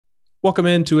Welcome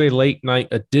into a late night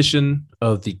edition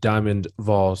of the Diamond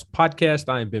Vols podcast.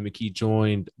 I am Ben McKee,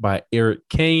 joined by Eric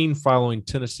Kane, following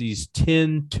Tennessee's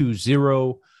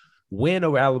 10-0 win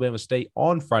over Alabama State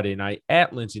on Friday night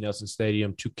at Lindsey Nelson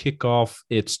Stadium to kick off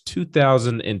its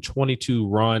 2022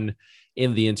 run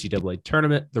in the NCAA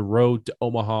tournament. The road to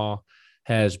Omaha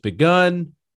has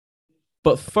begun,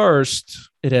 but first,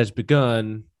 it has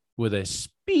begun with a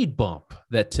speed bump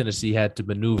that Tennessee had to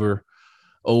maneuver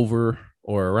over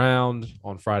or around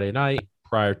on Friday night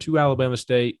prior to Alabama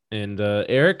State. And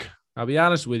Eric, I'll be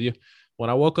honest with you, when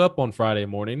I woke up on Friday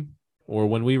morning, or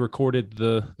when we recorded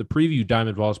the preview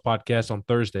Diamond Vols podcast on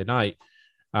Thursday night,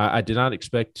 I did not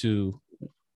expect to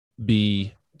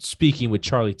be speaking with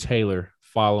Charlie Taylor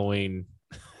following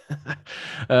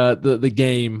the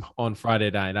game on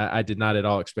Friday night. I did not at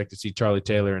all expect to see Charlie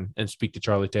Taylor and speak to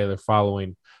Charlie Taylor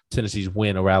following Tennessee's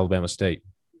win over Alabama State.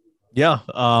 Yeah,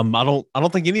 I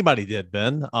don't think anybody did,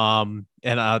 Ben.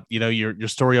 Your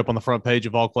story up on the front page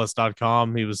of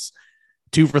VolQuest.com. He was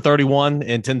 2 for 31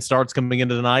 and 10 starts coming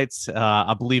into the nights.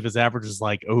 I believe his average is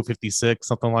like 0.56,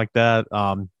 something like that.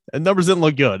 And numbers didn't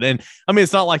look good. And I mean,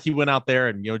 it's not like he went out there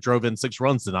and drove in 6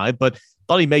 runs tonight, but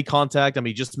thought he made contact. I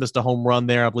mean, he just missed a home run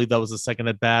there. I believe that was the second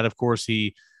at bat. Of course,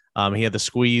 he had the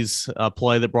squeeze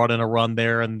play that brought in a run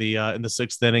there in the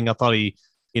 6th inning. I thought he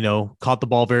caught the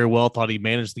ball very well. Thought he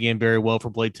managed the game very well for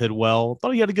Blade Tidwell.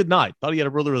 Thought he had a good night. Thought he had a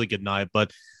really, really good night.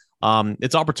 But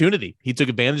it's opportunity. He took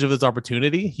advantage of his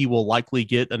opportunity. He will likely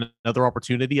get another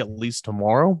opportunity at least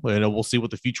tomorrow. We'll see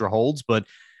what the future holds. But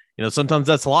sometimes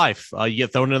that's life. You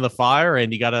get thrown in the fire,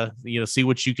 and you gotta see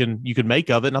what you can make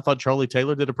of it. And I thought Charlie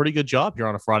Taylor did a pretty good job here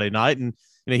on a Friday night, and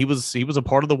he was a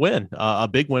part of the win, a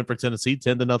big win for Tennessee,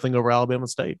 10-0 over Alabama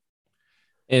State.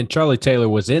 And Charlie Taylor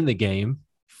was in the game.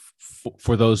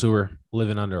 For those who are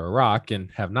living under a rock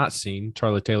and have not seen,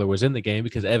 Charlie Taylor was in the game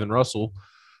because Evan Russell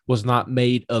was not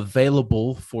made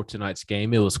available for tonight's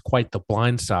game. It was quite the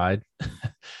blindside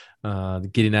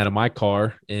getting out of my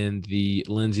car in the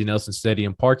Lindsey Nelson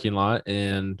Stadium parking lot,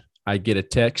 and I get a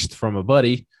text from a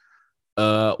buddy,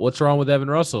 what's wrong with Evan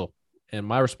Russell? And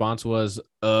my response was,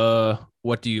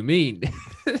 what do you mean?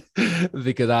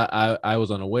 Because I was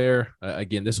unaware.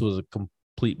 Again, this was a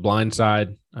complete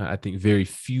blindside. I think very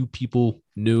few people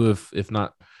knew, if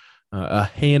not a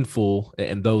handful,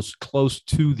 and those close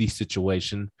to the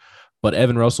situation. But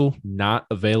Evan Russell not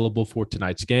available for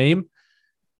tonight's game.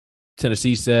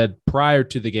 Tennessee said prior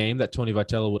to the game that Tony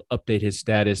Vitello would update his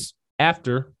status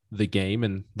after the game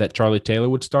and that Charlie Taylor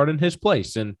would start in his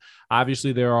place. And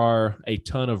obviously there are a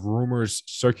ton of rumors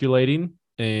circulating,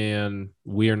 and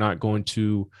we are not going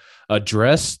to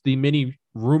address the many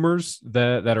rumors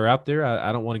that are out there.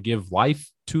 I don't want to give life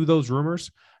to those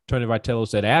rumors. Tony Vitello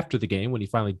said after the game, when he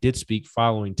finally did speak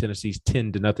following Tennessee's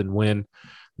 10-0 win,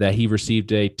 that he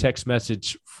received a text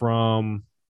message from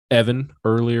Evan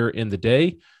earlier in the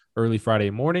day, early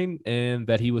Friday morning, and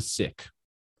that he was sick.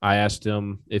 I asked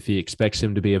him if he expects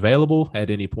him to be available at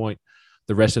any point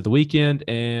the rest of the weekend,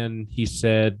 and he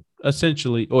said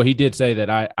essentially, or he did say that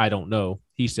I don't know.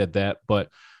 He said that, but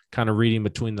kind of reading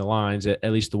between the lines, at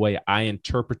least the way I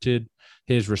interpreted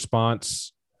his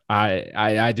response,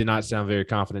 I did not sound very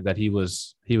confident that he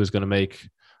was going to make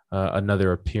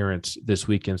another appearance this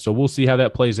weekend. So we'll see how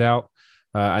that plays out.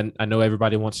 I know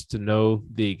everybody wants to know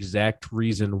the exact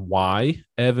reason why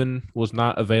Evan was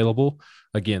not available.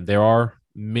 Again, there are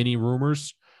many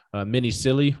rumors, many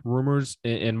silly rumors,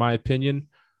 in my opinion.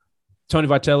 Tony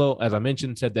Vitello, as I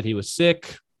mentioned, said that he was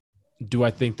sick. Do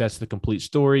I think that's the complete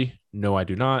story? No, I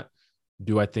do not.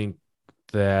 Do I think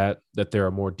that there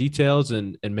are more details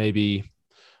and maybe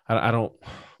I don't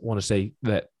want to say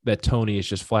that Tony is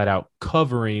just flat out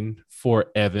covering for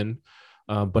Evan,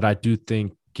 but I do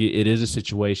think it is a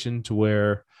situation to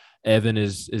where Evan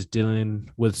is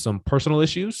dealing with some personal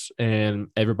issues, and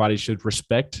everybody should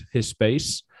respect his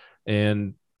space.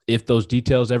 And if those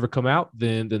details ever come out,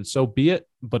 then so be it.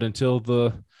 But until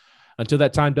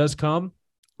that time does come,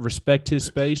 respect his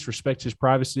space, respect his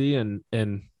privacy, and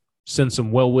send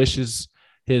some well wishes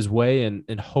his way,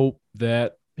 and hope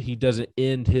that he doesn't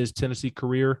end his Tennessee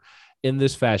career in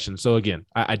this fashion. So again,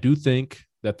 I do think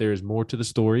that there is more to the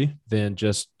story than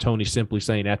just Tony simply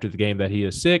saying after the game that he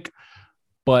is sick,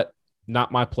 but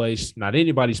not my place, not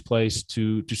anybody's place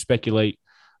to speculate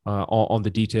on the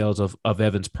details of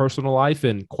Evan's personal life.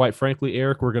 And quite frankly,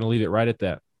 Eric, we're going to leave it right at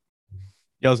that.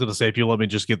 Yeah, I was going to say, if you let me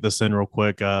just get this in real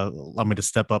quick, allow me to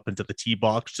step up into the tee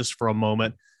box just for a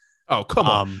moment. Oh, come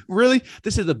on. Really?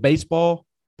 This is a baseball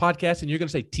podcast and you're going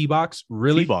to say tee box?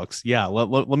 Really? Tee box. Yeah.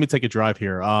 Let me take a drive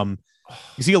here.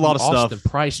 You see a lot of Austin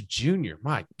stuff. Price Jr.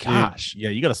 My Dude, gosh. yeah,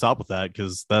 you got to stop with that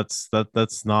because that's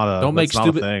not a Don't make that's not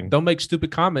a stupid thing. don't make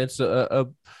stupid comments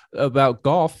about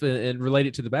golf and relate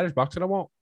it to the batter's box, and I won't.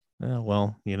 Yeah,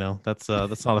 well, that's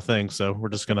not a thing. So we're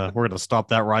gonna stop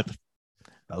that right.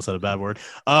 That was a bad word.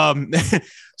 Um,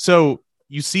 so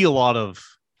you see a lot of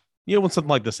when something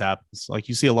like this happens, like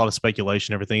you see a lot of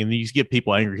speculation, everything, and you get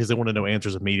people angry because they want to know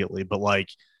answers immediately. But like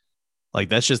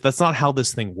that's not how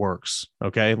this thing works.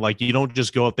 Okay. Like you don't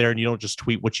just go out there and you don't just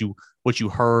tweet what you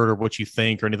heard or what you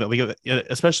think or anything, like,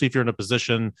 especially if you're in a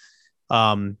position,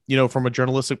 from a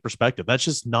journalistic perspective. That's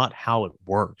just not how it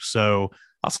works. So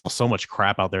I saw so much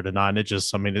crap out there tonight. And it's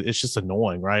just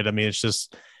annoying, right? I mean, it's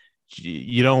just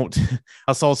you don't.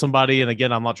 I saw somebody, and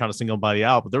again, I'm not trying to single anybody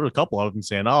out, but there were a couple of them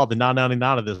saying, "Oh, the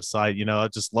 9.99 of this site, I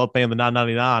just love paying the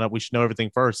 9.99. We should know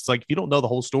everything first." It's like if you don't know the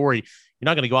whole story, you're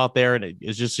not going to go out there and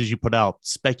it's just as you put out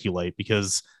speculate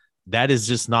because that is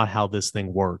just not how this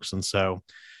thing works. And so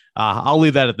I'll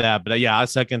leave that at that. But yeah, I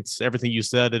second everything you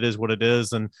said. It is what it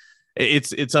is, and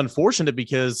it's unfortunate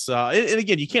because and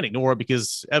again, you can't ignore it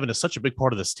because Evan is such a big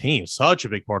part of this team,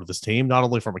 not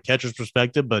only from a catcher's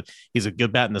perspective, but he's a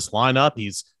good bat in this lineup.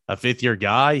 He's a fifth-year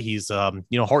guy. He's heart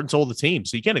and soul of the team,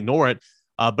 so you can't ignore it.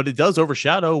 But it does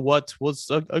overshadow what was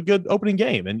a good opening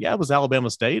game. And yeah, it was Alabama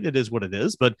State. It is what it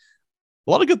is. But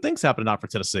a lot of good things happened not for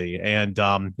Tennessee. And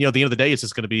at the end of the day, it's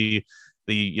just going to be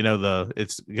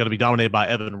it's going to be dominated by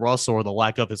Evan Russell or the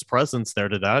lack of his presence there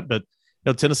to that. But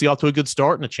Tennessee off to a good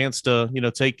start and a chance to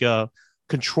take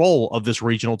control of this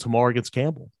regional tomorrow against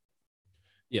Campbell.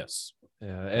 Yes.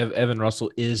 Evan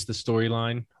Russell is the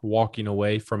storyline, walking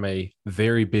away from a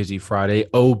very busy Friday.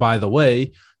 Oh, by the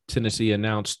way, Tennessee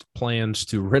announced plans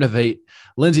to renovate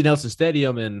Lindsey Nelson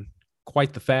Stadium in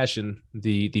quite the fashion.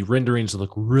 The renderings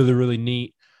look really, really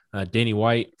neat. Danny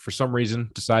White, for some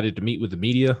reason, decided to meet with the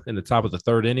media in the top of the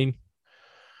third inning.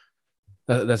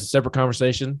 That's a separate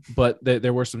conversation, but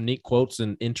there were some neat quotes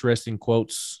and interesting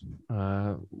quotes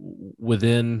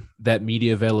within that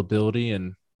media availability,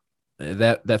 and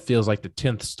that feels like the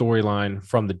 10th storyline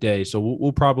from the day. So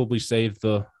we'll probably save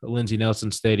the Lindsey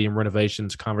Nelson Stadium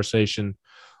renovations conversation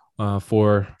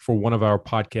for one of our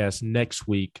podcasts next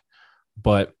week.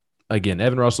 But again,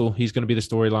 Evan Russell, he's going to be the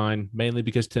storyline mainly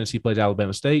because Tennessee plays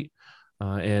Alabama State,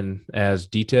 and as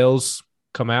details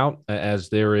come out, as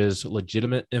there is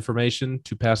legitimate information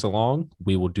to pass along,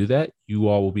 we will do that. You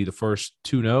all will be the first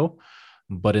to know.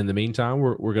 But in the meantime,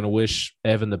 we're going to wish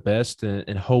Evan the best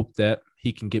and hope that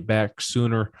he can get back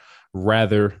sooner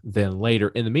rather than later.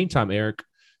 In the meantime, Eric,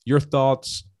 your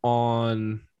thoughts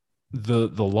on the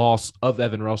loss of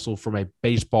Evan Russell from a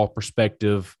baseball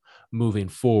perspective moving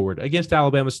forward against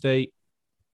Alabama State.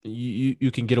 You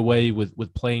can get away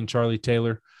with playing Charlie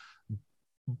Taylor,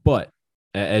 but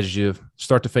as you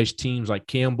start to face teams like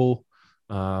Campbell,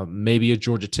 maybe a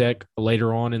Georgia Tech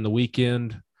later on in the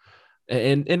weekend,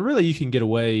 and really you can get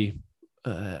away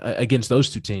against those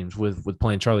two teams with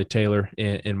playing Charlie Taylor,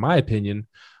 in my opinion.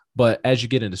 But as you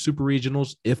get into super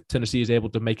regionals, if Tennessee is able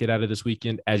to make it out of this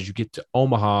weekend, as you get to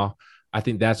Omaha, I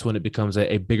think that's when it becomes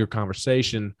a bigger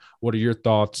conversation. What are your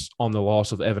thoughts on the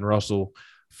loss of Evan Russell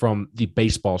from the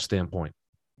baseball standpoint?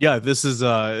 Yeah, this is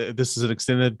an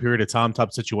extended period of time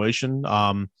type situation.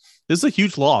 This is a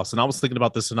huge loss, and I was thinking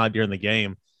about this tonight during the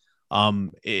game.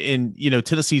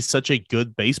 Tennessee's such a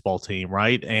good baseball team,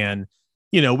 right? And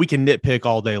we can nitpick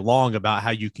all day long about how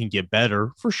you can get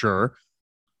better for sure,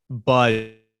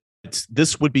 but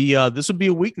this would be a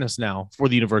weakness now for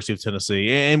the University of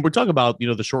Tennessee. And we're talking about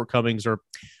the shortcomings, or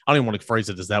I don't even want to phrase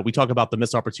it as that. We talk about the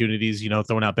missed opportunities,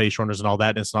 throwing out base runners and all that.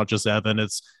 And it's not just Evan,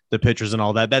 it's the pitchers and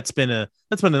all that. That's been an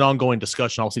ongoing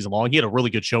discussion all season long. He had a really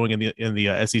good showing in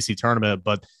the SEC tournament,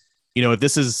 but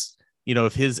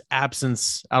if his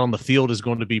absence out on the field is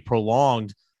going to be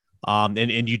prolonged,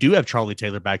 and you do have Charlie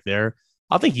Taylor back there,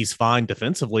 I think he's fine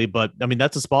defensively. But I mean,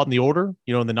 that's a spot in the order,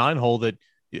 in the 9 hole that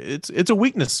it's a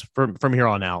weakness from here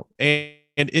on out. And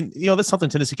that's something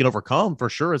Tennessee can overcome for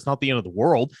sure. It's not the end of the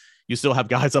world. You still have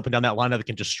guys up and down that lineup that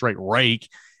can just straight rake.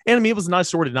 And I mean, it was a nice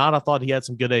story tonight. I thought he had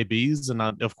some good ABs, and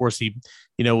of course he,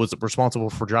 was responsible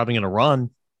for driving in a run.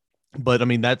 But I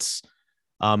mean, that's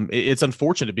it's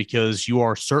unfortunate because you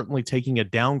are certainly taking a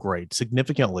downgrade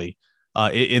significantly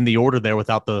in the order there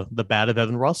without the bat of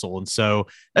Evan Russell. And so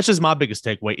that's just my biggest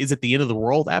takeaway. Is it the end of the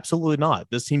world? Absolutely not.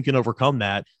 This team can overcome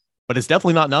that, but it's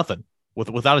definitely not nothing.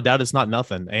 Without a doubt, it's not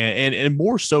nothing. And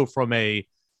more so from a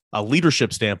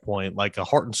leadership standpoint, like a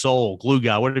heart and soul glue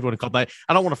guy, whatever you want to call that.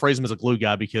 I don't want to phrase him as a glue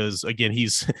guy because again,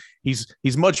 he's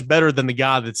much better than the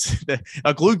guy that's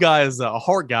a glue guy is a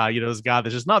heart guy, is a guy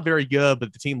that's just not very good,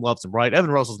 but the team loves him, right?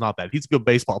 Evan Russell's not that. He's a good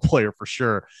baseball player for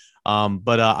sure.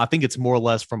 But I think it's more or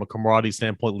less from a camaraderie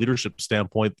standpoint, leadership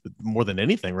standpoint, more than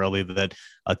anything really that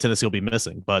Tennessee will be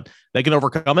missing. But they can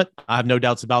overcome it. I have no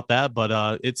doubts about that.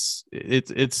 But it's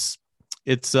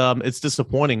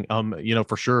disappointing,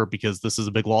 for sure, because this is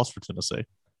a big loss for Tennessee.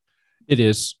 It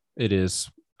is. It is.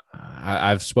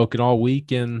 I've spoken all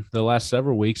week in the last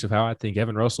several weeks of how I think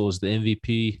Evan Russell is the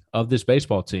MVP of this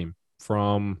baseball team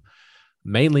from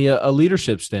mainly a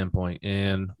leadership standpoint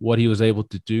and what he was able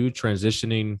to do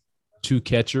transitioning to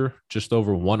catcher just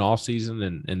over one off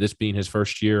season and this being his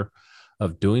first year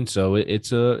of doing so.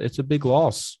 It's a big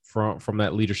loss from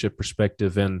that leadership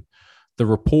perspective and the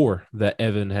rapport that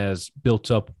Evan has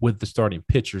built up with the starting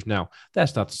pitchers. Now,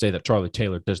 that's not to say that Charlie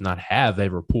Taylor does not have a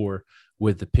rapport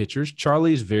with the pitchers.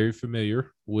 Charlie is very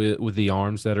familiar with the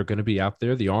arms that are going to be out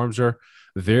there. The arms are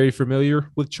very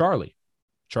familiar with Charlie.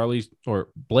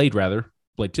 Blade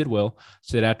Tidwell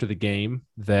said after the game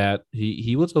that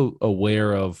he was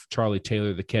aware of Charlie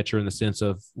Taylor, the catcher, in the sense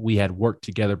of we had worked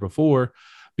together before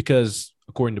because,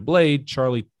 according to Blade,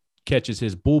 Charlie catches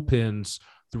his bullpens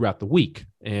throughout the week.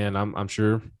 And I'm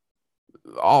sure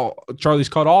Charlie's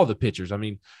caught all the pitchers. I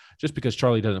mean, just because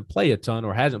Charlie doesn't play a ton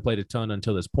or hasn't played a ton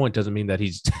until this point doesn't mean that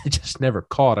he's just never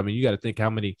caught. I mean, you got to think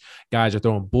how many guys are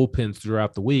throwing bullpens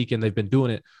throughout the week, and they've been doing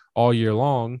it all year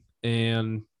long.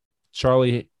 And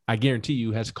Charlie, I guarantee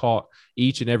you, has caught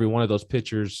each and every one of those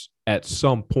pitchers at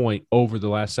some point over the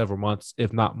last several months,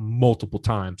 if not multiple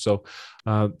times. So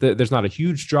there's not a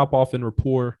huge drop off in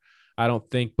rapport, I don't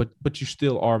think, but you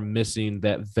still are missing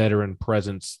that veteran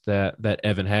presence that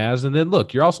Evan has. And then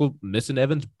look, you're also missing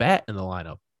Evan's bat in the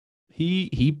lineup.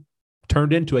 He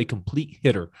turned into a complete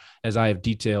hitter, as I have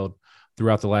detailed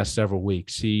throughout the last several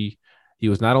weeks. He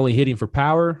was not only hitting for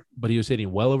power, but he was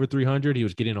hitting well over 300. He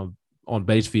was getting on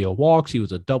base via walks. He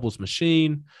was a doubles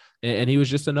machine, and he was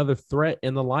just another threat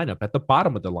in the lineup at the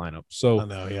bottom of the lineup. So I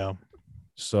know, yeah.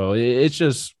 So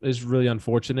it's really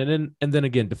unfortunate. And then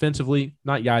again, defensively,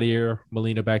 not Yadier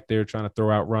Molina back there trying to throw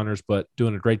out runners, but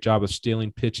doing a great job of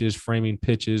stealing pitches, framing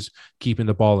pitches, keeping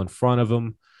the ball in front of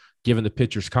them, giving the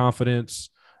pitchers confidence.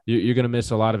 You're going to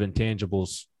miss a lot of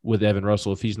intangibles with Evan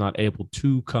Russell if he's not able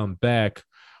to come back.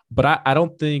 But I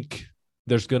don't think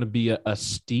there's going to be a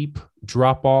steep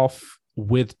drop-off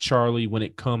with Charlie when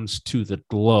it comes to the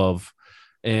glove.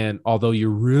 And although you're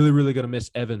really, really going to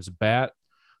miss Evan's bat,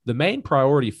 the main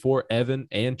priority for Evan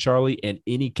and Charlie and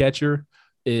any catcher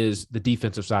is the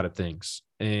defensive side of things.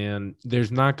 And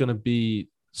there's not going to be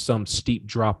some steep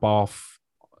drop-off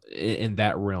in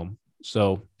that realm.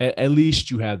 So at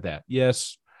least you have that.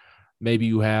 Yes, maybe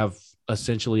you have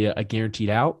essentially a guaranteed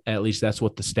out. At least that's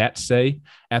what the stats say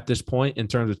at this point in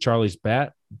terms of Charlie's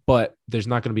bat. But there's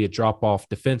not going to be a drop-off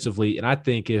defensively. And I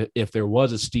think if there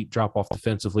was a steep drop-off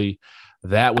defensively,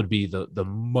 that would be the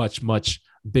much, much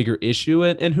bigger issue.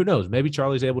 And who knows, maybe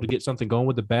Charlie's able to get something going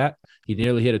with the bat. He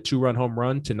nearly hit a 2-run home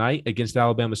run tonight against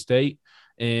Alabama State.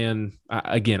 And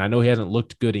again, I know he hasn't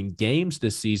looked good in games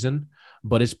this season,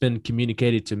 but it's been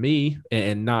communicated to me,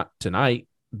 and not tonight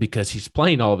because he's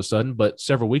playing all of a sudden, but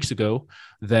several weeks ago,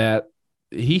 that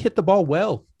he hit the ball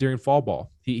well during fall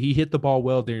ball. He hit the ball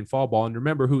well during fall ball. And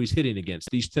remember who he's hitting against,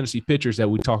 these Tennessee pitchers that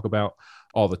we talk about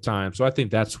all the time. So I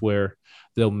think that's where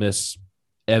they'll miss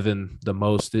Evan the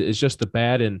most. It's just the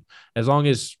bat. And as long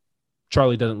as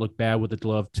Charlie doesn't look bad with the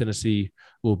glove, Tennessee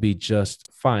will be just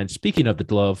fine. Speaking of the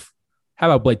glove, how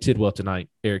about Blade Tidwell tonight?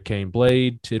 Eric Kane.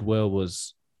 Blade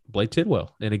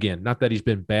Tidwell. And again, not that he's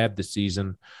been bad this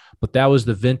season, but that was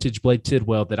the vintage Blade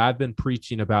Tidwell that I've been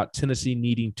preaching about Tennessee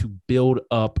needing to build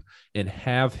up and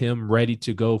have him ready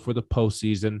to go for the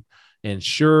postseason. And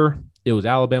sure, it was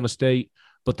Alabama State,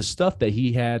 but the stuff that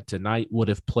he had tonight would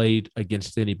have played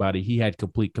against anybody. He had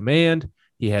complete command.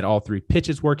 He had all three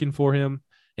pitches working for him.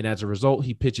 And as a result,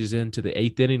 he pitches into the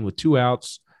 8th inning with 2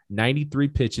 outs, 93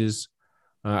 pitches.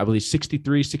 I believe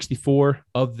 63, 64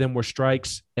 of them were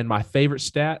strikes. And my favorite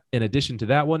stat, in addition to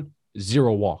that one,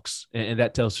 0 walks. And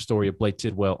that tells the story of Blake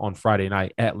Tidwell on Friday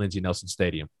night at Lindsey Nelson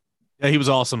Stadium. Yeah, he was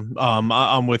awesome.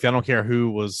 I'm with you. I don't care who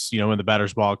was, in the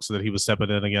batter's box that he was stepping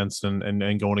in against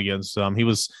and going against. He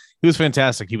was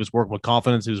fantastic. He was working with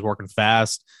confidence. He was working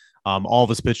fast. All of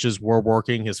his pitches were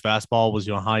working. His fastball was,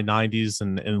 high 90s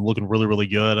and looking really, really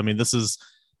good. I mean, this is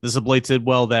a Blake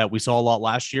Tidwell that we saw a lot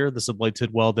last year. This is a Blake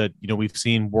Tidwell that, we've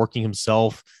seen working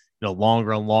himself,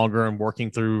 longer and longer and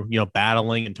working through,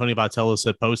 battling. And Tony Vitello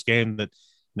said post game that,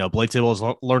 Blake Tidwell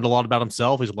has learned a lot about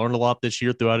himself. He's learned a lot this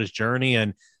year throughout his journey.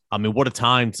 And I mean, what a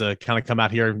time to kind of come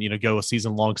out here and, go a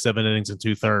season long 7 innings and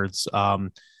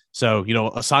 2/3. So,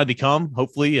 aside to come,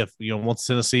 hopefully if, once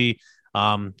Tennessee,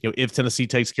 if Tennessee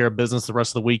takes care of business the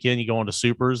rest of the weekend, you go on to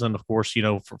supers. And of course,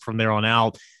 from there on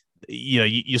out,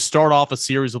 you start off a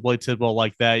series with Blake Tidwell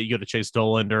like that. You go to Chase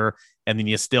Dollander, and then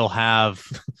you still have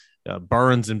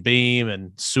Burns and Beam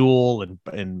and Sewell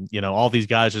and all these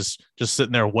guys just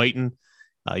sitting there waiting.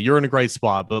 You're in a great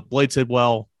spot. But Blake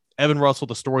Tidwell, Evan Russell,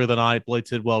 the story of the night. Blake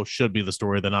Tidwell should be the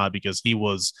story of the night because he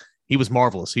was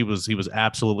marvelous. He was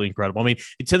absolutely incredible. I mean,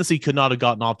 Tennessee could not have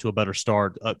gotten off to a better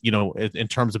start, in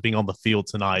terms of being on the field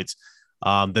tonight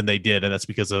than they did, and that's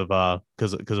because of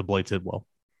Blake Tidwell.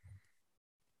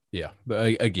 Yeah,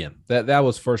 but again, that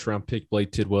was first round pick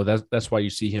Blake Tidwell. That's why you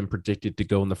see him predicted to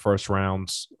go in the first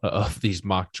rounds of these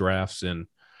mock drafts. And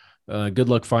good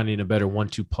luck finding a better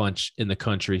 1-2 punch in the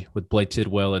country with Blake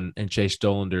Tidwell and Chase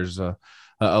Dolan. There's a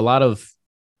lot of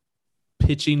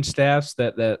pitching staffs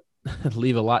that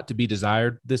leave a lot to be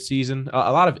desired this season.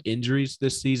 A lot of injuries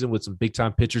this season with some big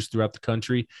time pitchers throughout the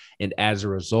country, and as a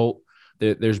result,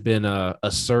 there's been a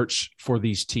search for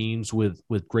these teams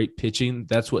with great pitching.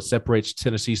 That's what separates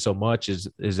Tennessee so much is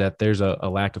that there's a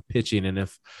lack of pitching. And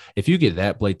if you get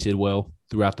that Blake Tidwell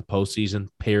throughout the postseason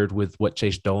paired with what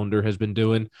Chase Dollander has been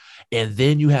doing, and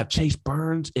then you have Chase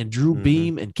Burns and Drew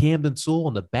Beam and Camden Sewell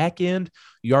on the back end,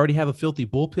 you already have a filthy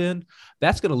bullpen.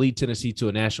 That's going to lead Tennessee to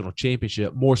a national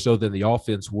championship more so than the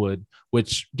offense would,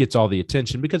 which gets all the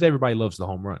attention because everybody loves the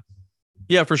home run.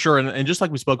 Yeah, for sure. And just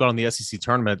like we spoke on the SEC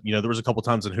tournament, there was a couple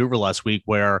times in Hoover last week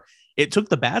where it took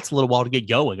the bats a little while to get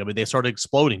going. I mean, they started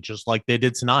exploding just like they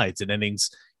did tonight in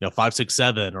innings, 5, 6,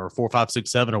 7 or 4, 5,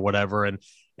 6, 7 or whatever.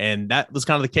 And that was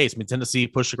kind of the case. I mean, Tennessee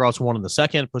pushed across one in the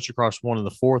second, pushed across one in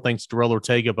the fourth, thanks to Darrell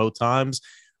Ortega both times.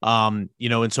 And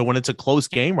so when it's a close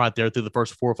game right there through the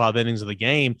first 4 or 5 innings of the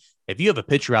game, if you have a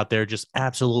pitcher out there just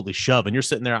absolutely shove and you're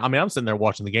sitting there, I mean, I'm sitting there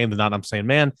watching the game tonight and I'm saying,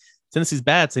 man, Tennessee's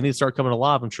bats, they need to start coming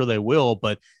alive. I'm sure they will,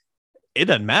 but it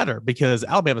doesn't matter because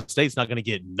Alabama State's not going to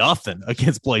get nothing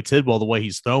against Blake Tidwell the way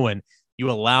he's throwing.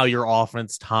 You allow your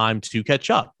offense time to catch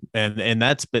up. And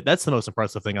that's the most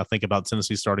impressive thing I think about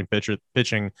Tennessee starting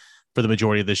pitching for the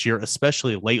majority of this year,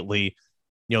 especially lately.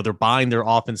 They're buying their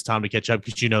offense time to catch up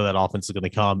because that offense is going to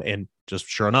come, and just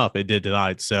sure enough, it did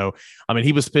tonight. So, I mean,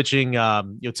 he was pitching.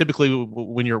 Typically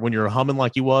when you're humming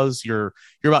like he was, you're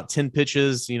about 10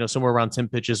 pitches, somewhere around 10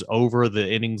 pitches over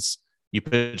the innings you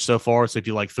pitched so far. So if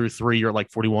you through 3, you're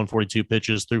at 41, 42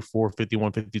 pitches, through 4,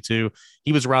 51, 52.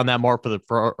 He was around that mark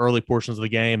for early portions of the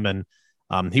game, and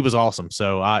he was awesome.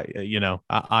 So I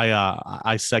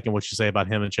second what you say about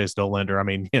him and Chase Dollander. I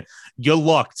mean, good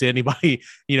luck to anybody,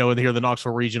 in here, the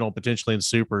Knoxville Regional, potentially in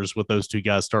Supers with those two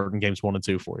guys starting games 1 and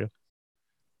 2 for you.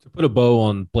 To put a bow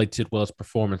on Blake Tidwell's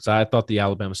performance, I thought the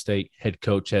Alabama State head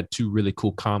coach had 2 really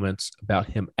cool comments about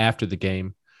him after the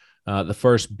game. The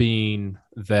first being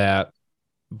that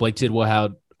Blake Tidwell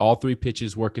had all 3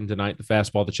 pitches working tonight, the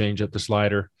fastball, the changeup, the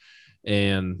slider.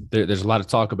 And there's a lot of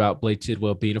talk about Blake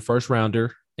Tidwell being a first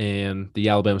rounder. And the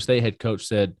Alabama State head coach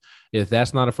said, if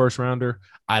that's not a first rounder,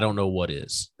 I don't know what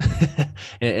is.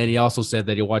 and he also said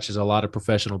that he watches a lot of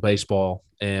professional baseball.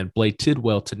 And Blake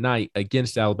Tidwell tonight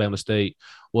against Alabama State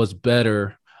was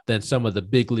better than some of the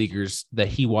big leaguers that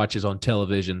he watches on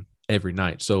television every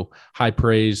night. So high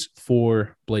praise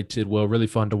for Blake Tidwell. Really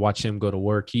fun to watch him go to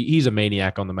work. He's a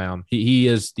maniac on the mound. He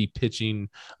is the pitching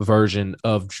version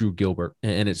of Drew Gilbert,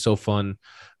 and it's so fun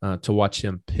to watch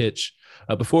him pitch.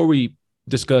 Before we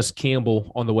discuss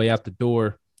Campbell on the way out the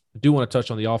door, I do want to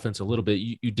touch on the offense a little bit.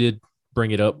 You did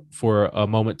bring it up for a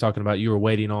moment, talking about you were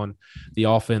waiting on the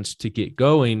offense to get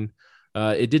going.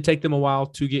 It did take them a while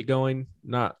to get going.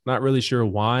 Not really sure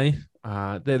why.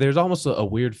 There's almost a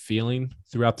weird feeling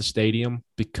throughout the stadium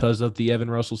because of the Evan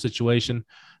Russell situation.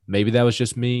 Maybe that was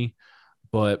just me,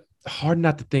 but hard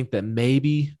not to think that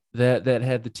maybe that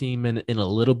had the team in a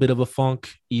little bit of a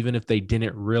funk, even if they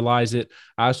didn't realize it.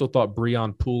 I also thought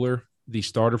Breon Pooler, the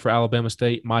starter for Alabama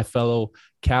State, my fellow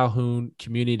Calhoun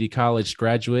Community College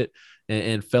graduate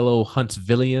and fellow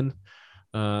Huntsvillian,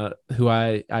 who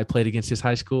I played against his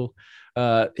high school,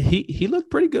 he looked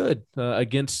pretty good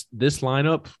against this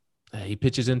lineup. He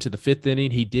pitches into the 5th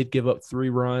inning. He did give up 3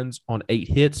 runs on 8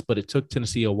 hits, but it took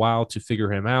Tennessee a while to figure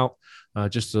him out.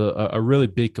 Just a really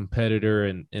big competitor,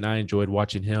 and I enjoyed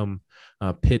watching him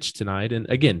pitch tonight. And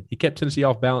again, he kept Tennessee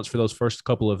off balance for those first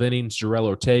couple of innings. Darrell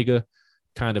Ortega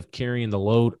kind of carrying the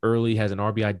load early, has an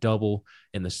RBI double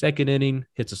in the 2nd inning,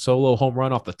 hits a solo home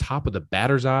run off the top of the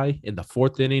batter's eye in the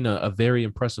 4th inning, a very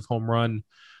impressive home run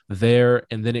there.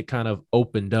 And then it kind of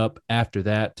opened up after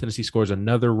that. Tennessee scores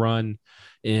another run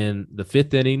in the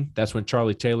 5th inning. That's when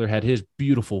Charlie Taylor had his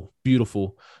beautiful,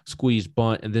 beautiful squeeze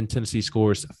bunt. And then Tennessee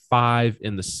scores 5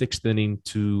 in the 6th inning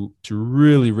to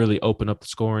really, really open up the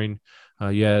scoring.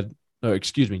 You had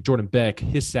Jordan Beck,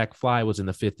 his sack fly was in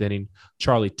the 5th inning.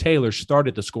 Charlie Taylor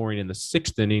started the scoring in the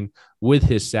 6th inning with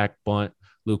his sack bunt.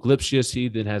 Luke Lipsius, he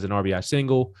then has an RBI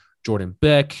single. Jordan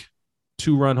Beck,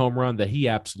 2-run home run that he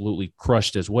absolutely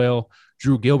crushed as well.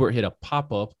 Drew Gilbert hit a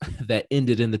pop-up that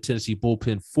ended in the Tennessee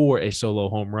bullpen for a solo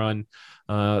home run.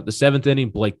 The 7th inning,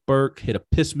 Blake Burke hit a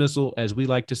piss missile, as we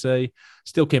like to say.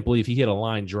 Still can't believe he hit a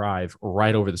line drive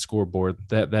right over the scoreboard.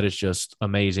 That is just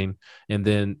amazing. And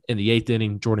then in the 8th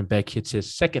inning, Jordan Beck hits his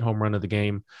 2nd home run of the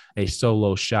game, a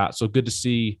solo shot. So good to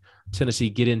see Tennessee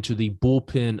get into the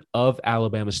bullpen of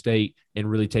Alabama State and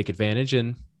really take advantage.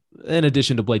 And in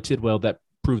addition to Blake Tidwell, that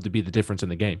proved to be the difference in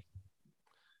the game.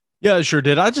 Yeah, it sure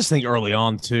did. I just think early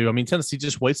on, too. I mean, Tennessee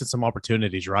just wasted some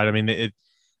opportunities, right? I mean,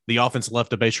 the offense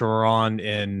left a base runner on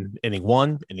in inning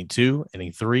 1, inning 2,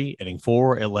 inning 3, inning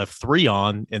 4. It left 3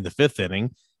 on in the 5th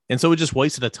inning. And so it just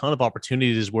wasted a ton of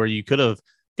opportunities where you could have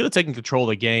taken control of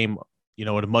the game, at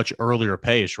a much earlier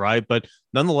pace, right? But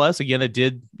nonetheless, again, it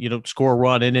did, score a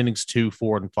run in innings 2,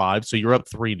 4, and 5. So you're up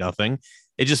 3-0.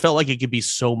 It just felt like it could be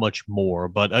so much more.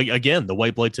 But again, the way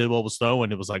Blake Tidwell was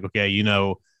throwing, it was like,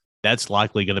 okay, that's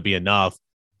likely going to be enough.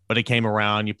 But it came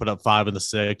around, you put up 5 in the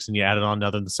 6th, and you added on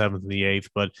another in the 7th and the 8th.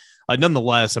 But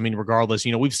nonetheless, I mean, regardless,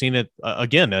 we've seen it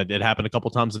again. It happened a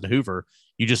couple times in Hoover.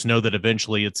 You just know that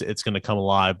eventually it's going to come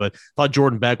alive. But I thought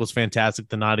Jordan Beck was fantastic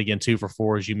tonight. Again, 2 for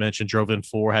 4, as you mentioned, drove in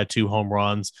 4, had 2 home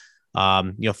runs.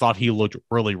 Thought he looked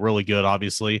really, really good.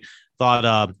 Obviously,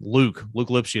 thought Luke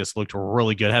Lipsius looked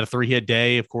really good. Had a 3-hit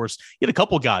day. Of course, he had a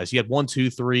couple guys. He had 1, 2,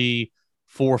 3,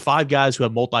 4, 5 guys who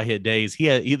had multi-hit days.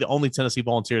 He the only Tennessee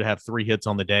Volunteer to have 3 hits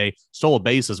on the day, stole a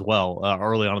base as well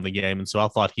early on in the game. And so I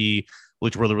thought he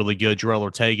looked really, really good. Joel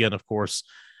Ortega, and of course,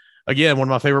 again, one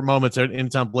of my favorite moments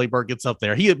anytime Blake Burke gets up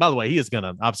there. By the way, he is going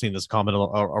to, I've seen this comment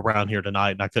around here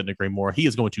tonight, and I couldn't agree more. He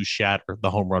is going to shatter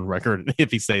the home run record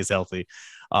if he stays healthy.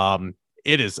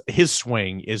 His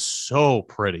swing is so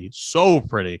pretty.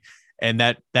 And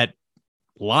that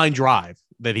line drive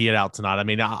that he had out tonight. I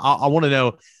mean, I want to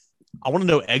know. I want to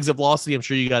know exit velocity. I'm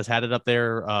sure you guys had it up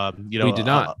there. We did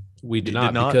not.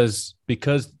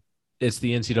 Because it's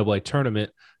the NCAA tournament.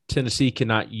 Tennessee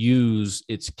cannot use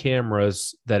its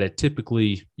cameras that it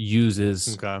typically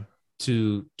uses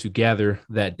to gather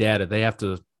that data. They have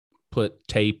to put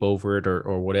tape over it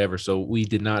or whatever. So we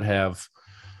did not have,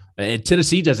 and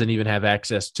Tennessee doesn't even have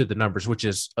access to the numbers, which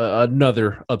is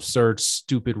another absurd,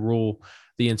 stupid rule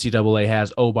the NCAA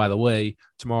has. Oh, by the way,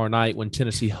 tomorrow night when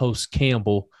Tennessee hosts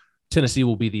Campbell, Tennessee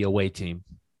will be the away team.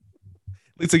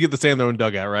 At least they get to stay in their own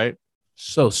dugout, right?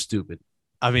 So stupid.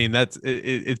 I mean,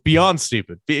 it's beyond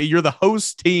stupid. You're the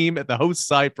host team at the host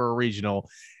site for a regional,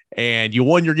 and you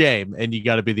won your game, and you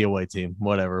got to be the away team,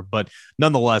 whatever. But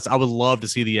nonetheless, I would love to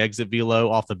see the exit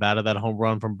velo off the bat of that home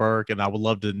run from Burke, and I would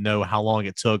love to know how long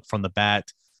it took from the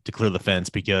bat to clear the fence,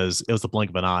 because it was the blink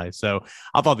of an eye. So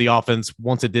I thought the offense,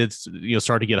 once it did,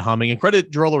 start to get humming, and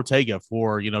credit Joel Ortega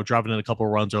for, driving in a couple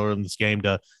of runs earlier in this game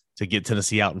to get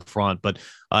Tennessee out in front. But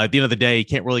at the end of the day, you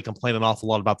can't really complain an awful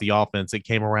lot about the offense. It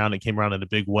came around in a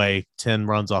big way, 10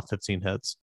 runs off 15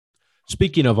 hits.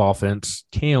 Speaking of offense,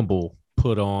 Campbell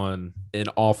put on an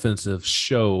offensive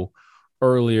show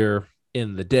earlier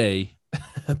in the day,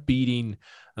 beating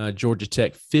Georgia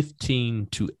Tech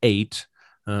 15-8.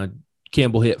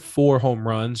 Campbell hit 4 home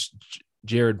runs.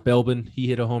 Jared Belbin, he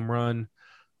hit a home run.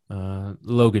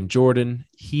 Logan Jordan,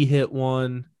 he hit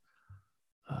one.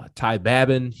 Ty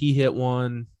Babin, he hit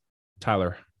one.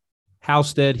 Tyler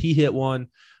Halstead, he hit one.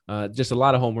 Just a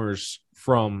lot of homers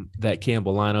from that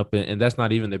Campbell lineup, and that's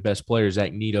not even their best player,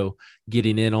 Zach Neto,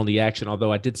 getting in on the action,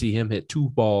 although I did see him hit 2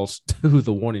 balls to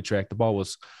the warning track. The ball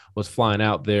was flying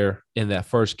out there in that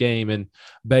first game, and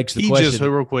begs the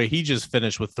question. Real quick, he just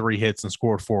finished with 3 hits and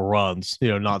scored 4 runs.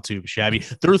 Not too shabby.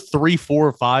 There were 3,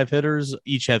 4, 5 hitters.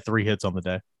 Each had 3 hits on the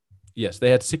day. Yes, they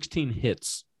had 16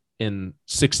 hits in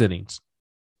 6 innings.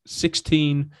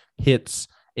 16 hits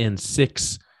in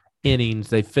 6 innings.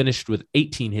 They finished with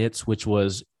 18 hits, which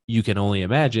was, you can only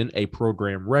imagine, a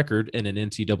program record in an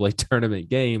NCAA tournament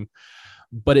game.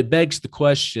 But it begs the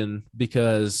question,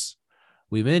 because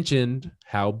we mentioned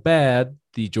how bad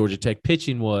the Georgia Tech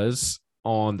pitching was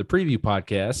on the preview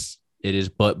podcast. It is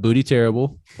butt booty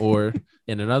terrible, or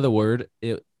in another word,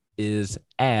 it is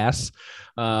ass.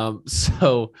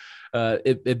 So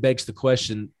it begs the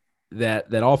question, that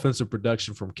offensive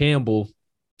production from Campbell,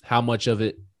 how much of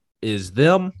it is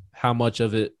them? How much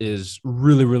of it is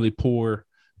really, really poor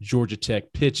Georgia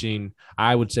Tech pitching?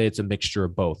 I would say it's a mixture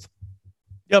of both.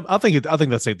 Yeah, I think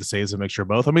that's safe to say it's a mixture of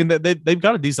both. I mean, they've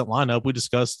got a decent lineup. We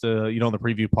discussed, on the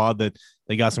preview pod, that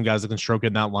they got some guys that can stroke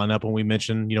in that lineup. And we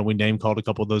mentioned, we name called a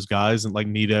couple of those guys, and like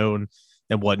Nito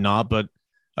and whatnot. But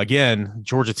again,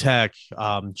 Georgia Tech,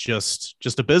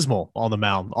 just abysmal on the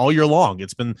mound all year long.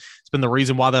 It's been the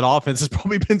reason why that offense has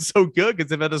probably been so good, because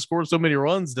they've had to score so many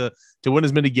runs to win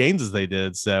as many games as they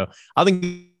did. So I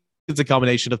think it's a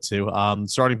combination of two.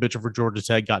 Starting pitcher for Georgia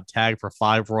Tech got tagged for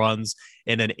 5 runs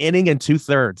in an inning and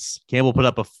 2/3. Campbell put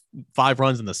up 5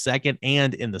 runs in the second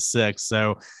and in the sixth.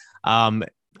 So I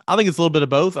think it's a little bit of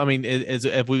both. I mean, as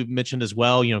we mentioned as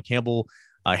well, Campbell,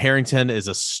 Harrington is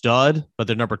a stud, but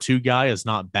their number 2 guy is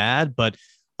not bad. But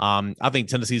I think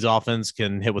Tennessee's offense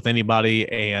can hit with anybody.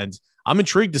 And I'm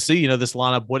intrigued to see, this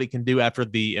lineup, what it can do after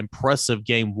the impressive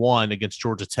game 1 against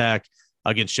Georgia Tech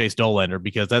against Chase Dollander,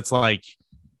 because that's like,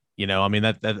 I mean,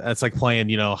 that's like playing,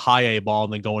 high A ball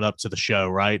and then going up to the show,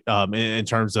 right? In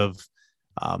terms of,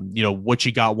 what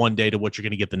you got one day to what you're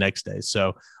going to get the next day.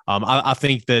 So I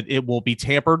think that it will be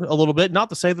tampered a little bit. Not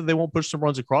to say that they won't push some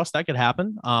runs across. That could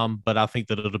happen. But I think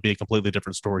that it'll be a completely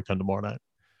different story come tomorrow night.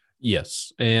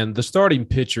 Yes. And the starting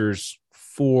pitchers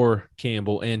for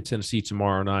Campbell and Tennessee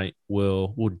tomorrow night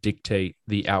will dictate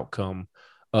the outcome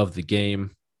of the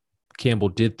game. Campbell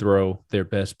did throw their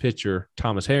best pitcher,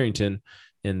 Thomas Harrington,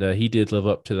 and he did live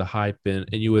up to the hype. And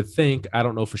you would think, I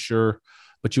don't know for sure,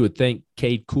 but you would think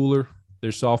Cade Kuehler,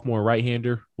 their sophomore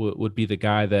right-hander, would be the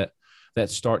guy that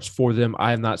starts for them.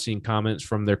 I have not seen comments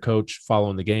from their coach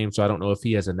following the game, so I don't know if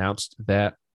he has announced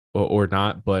that or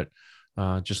not. But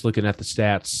just looking at the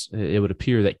stats, it would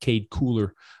appear that Cade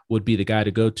Kuehler would be the guy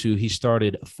to go to. He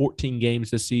started 14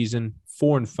 games this season,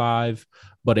 4-5,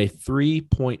 but a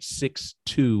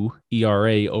 3.62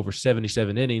 ERA over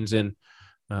 77 innings. And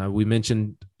we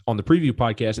mentioned on the preview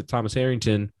podcast that Thomas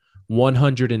Harrington,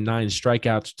 109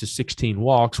 strikeouts to 16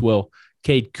 walks. Well,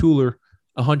 Cade Kuehler,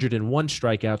 101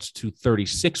 strikeouts to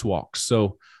 36 walks.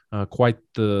 So quite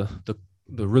the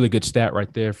really good stat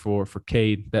right there for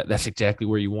Cade. That's exactly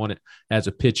where you want it as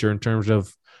a pitcher in terms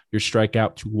of your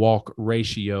strikeout to walk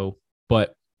ratio.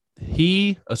 But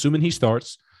he, assuming he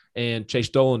starts, and Chase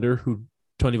Dollander, who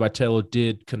Tony Vitello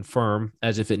did confirm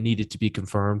as if it needed to be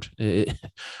confirmed. I mean,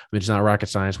 it's not rocket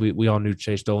science. We all knew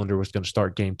Chase Dollander was going to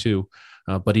start game 2,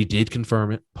 but he did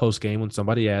confirm it post-game when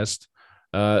somebody asked.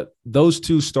 Those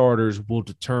 2 starters will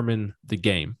determine the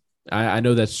game. I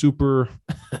know that's super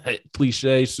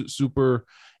cliche, super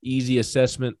easy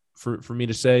assessment for me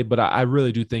to say, but I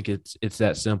really do think it's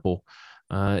that simple.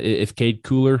 If Cade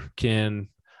Kuehler can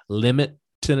limit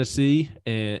Tennessee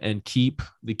and keep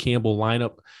the Campbell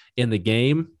lineup in the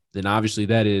game, then obviously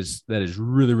that is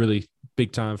really, really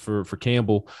big time for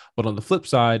Campbell. But on the flip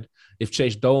side, if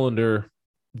Chase Dollander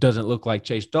doesn't look like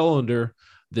Chase Dollander,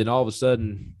 then all of a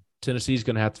sudden Tennessee's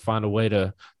going to have to find a way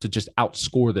to just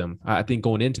outscore them. I think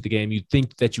going into the game, you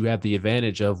think that you have the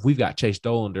advantage of we've got Chase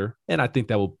Dollander, and I think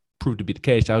that will prove to be the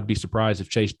case. I would be surprised if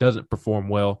Chase doesn't perform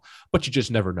well, but you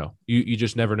just never know. You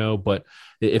just never know. But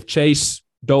if Chase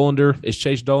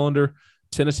Dollander,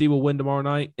 Tennessee will win tomorrow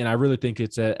night, and I really think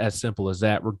it's as simple as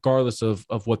that, regardless of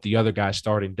what the other guy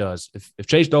starting does. If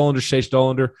Chase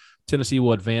Dollander, Tennessee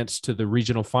will advance to the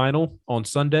regional final on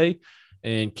Sunday,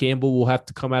 and Campbell will have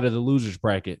to come out of the losers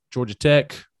bracket. Georgia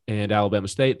Tech and Alabama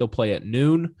State, they'll play at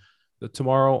noon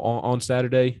tomorrow on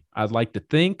Saturday. I'd like to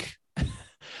think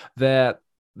that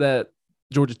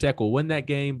Georgia Tech will win that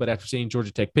game, but after seeing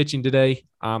Georgia Tech pitching today,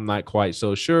 I'm not quite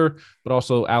so sure. But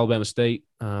also Alabama State,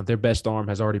 their best arm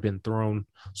has already been thrown,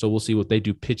 so we'll see what they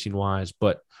do pitching-wise.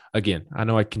 But again, I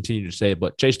know I continue to say it,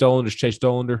 but Chase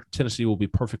Dollander. Tennessee will be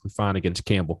perfectly fine against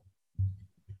Campbell.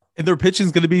 And their pitching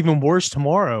is going to be even worse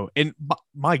tomorrow. And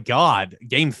my God,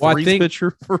 game 3's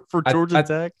pitcher for Georgia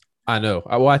Tech. I know.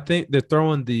 Well, I think they're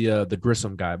throwing the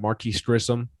Grissom guy, Marquise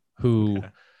Grissom, who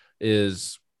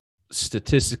is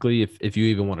statistically, if you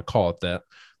even want to call it that,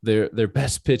 their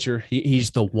best pitcher.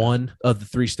 He's the one of the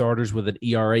 3 starters with an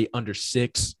ERA under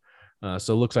 6.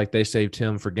 So it looks like they saved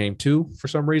him for game 2 for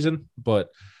some reason. But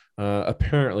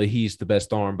apparently he's the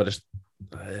best arm. But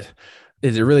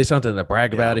is it really something to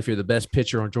brag about if you're the best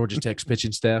pitcher on Georgia Tech's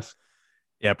pitching staff?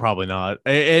 Yeah, probably not.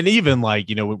 And even like,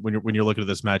 when you're looking at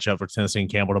this matchup for Tennessee and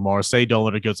Campbell tomorrow, say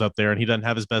Dollander goes up there and he doesn't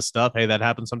have his best stuff. Hey, that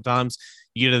happens sometimes.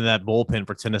 You get in that bullpen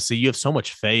for Tennessee. You have so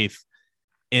much faith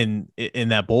in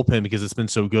that bullpen because it's been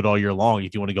so good all year long.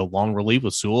 If you want to go long relief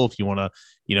with Sewell, if you want to,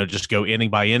 just go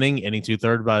inning by inning, inning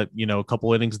 2/3 by, a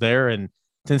couple innings there. And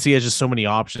Tennessee has just so many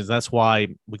options. That's why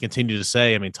we continue to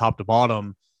say, I mean, top to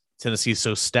bottom, Tennessee is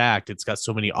so stacked. It's got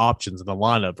so many options in the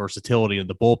lineup, versatility in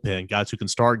the bullpen, guys who can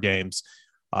start games.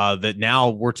 That now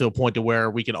we're to a point to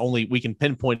where we can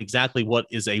pinpoint exactly what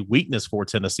is a weakness for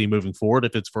Tennessee moving forward,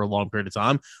 if it's for a long period of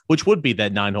time, which would be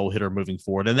that 9-hole hitter moving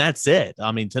forward. And that's it.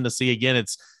 I mean, Tennessee, again,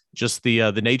 it's just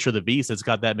the nature of the beast. It's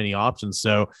got that many options.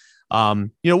 So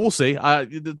We'll see.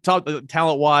 The top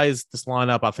talent wise, this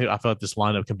lineup, I feel like this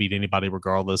lineup can beat anybody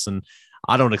regardless. And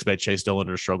I don't expect Chase Dillon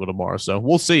to struggle tomorrow. So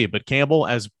we'll see. But Campbell,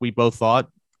 as we both thought,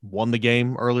 won the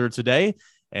game earlier today,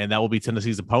 and that will be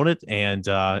Tennessee's opponent. And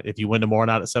if you win tomorrow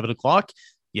night at 7:00,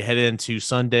 you head into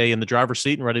Sunday in the driver's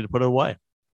seat and ready to put it away.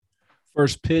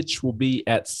 First pitch will be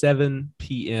at 7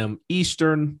 p.m.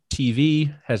 Eastern.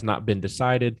 TV has not been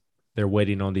decided. They're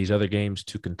waiting on these other games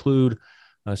to conclude.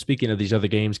 Speaking of these other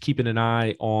games, keeping an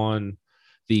eye on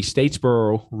the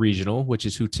Statesboro Regional, which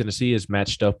is who Tennessee is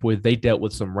matched up with. They dealt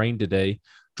with some rain today.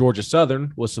 Georgia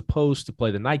Southern was supposed to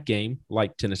play the night game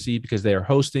like Tennessee because they are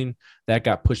hosting. That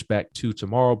got pushed back to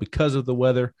tomorrow because of the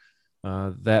weather.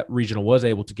 That regional was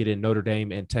able to get in Notre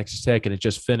Dame and Texas Tech, and it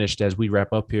just finished as we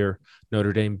wrap up here.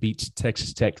 Notre Dame beats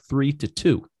Texas Tech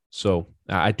 3-2. So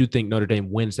I do think Notre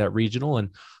Dame wins that regional, and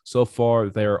so far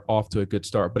they're off to a good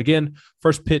start. But again,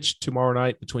 first pitch tomorrow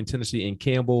night between Tennessee and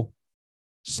Campbell,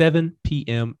 7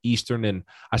 p.m. Eastern. And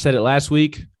I said it last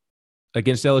week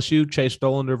against LSU, Chase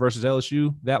Dolander versus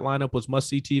LSU. That lineup was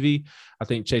must-see TV. I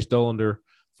think Chase Dolander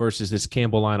versus this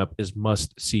Campbell lineup is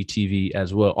must-see TV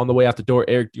as well. On the way out the door,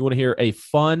 Eric, do you want to hear a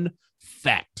fun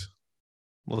fact?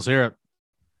 Let's hear it.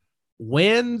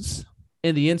 Wins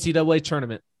in the NCAA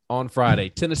tournament on Friday.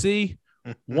 Tennessee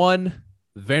 1,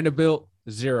 Vanderbilt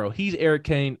 0. He's Eric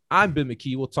Kane. I'm Ben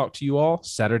McKee. We'll talk to you all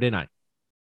Saturday night.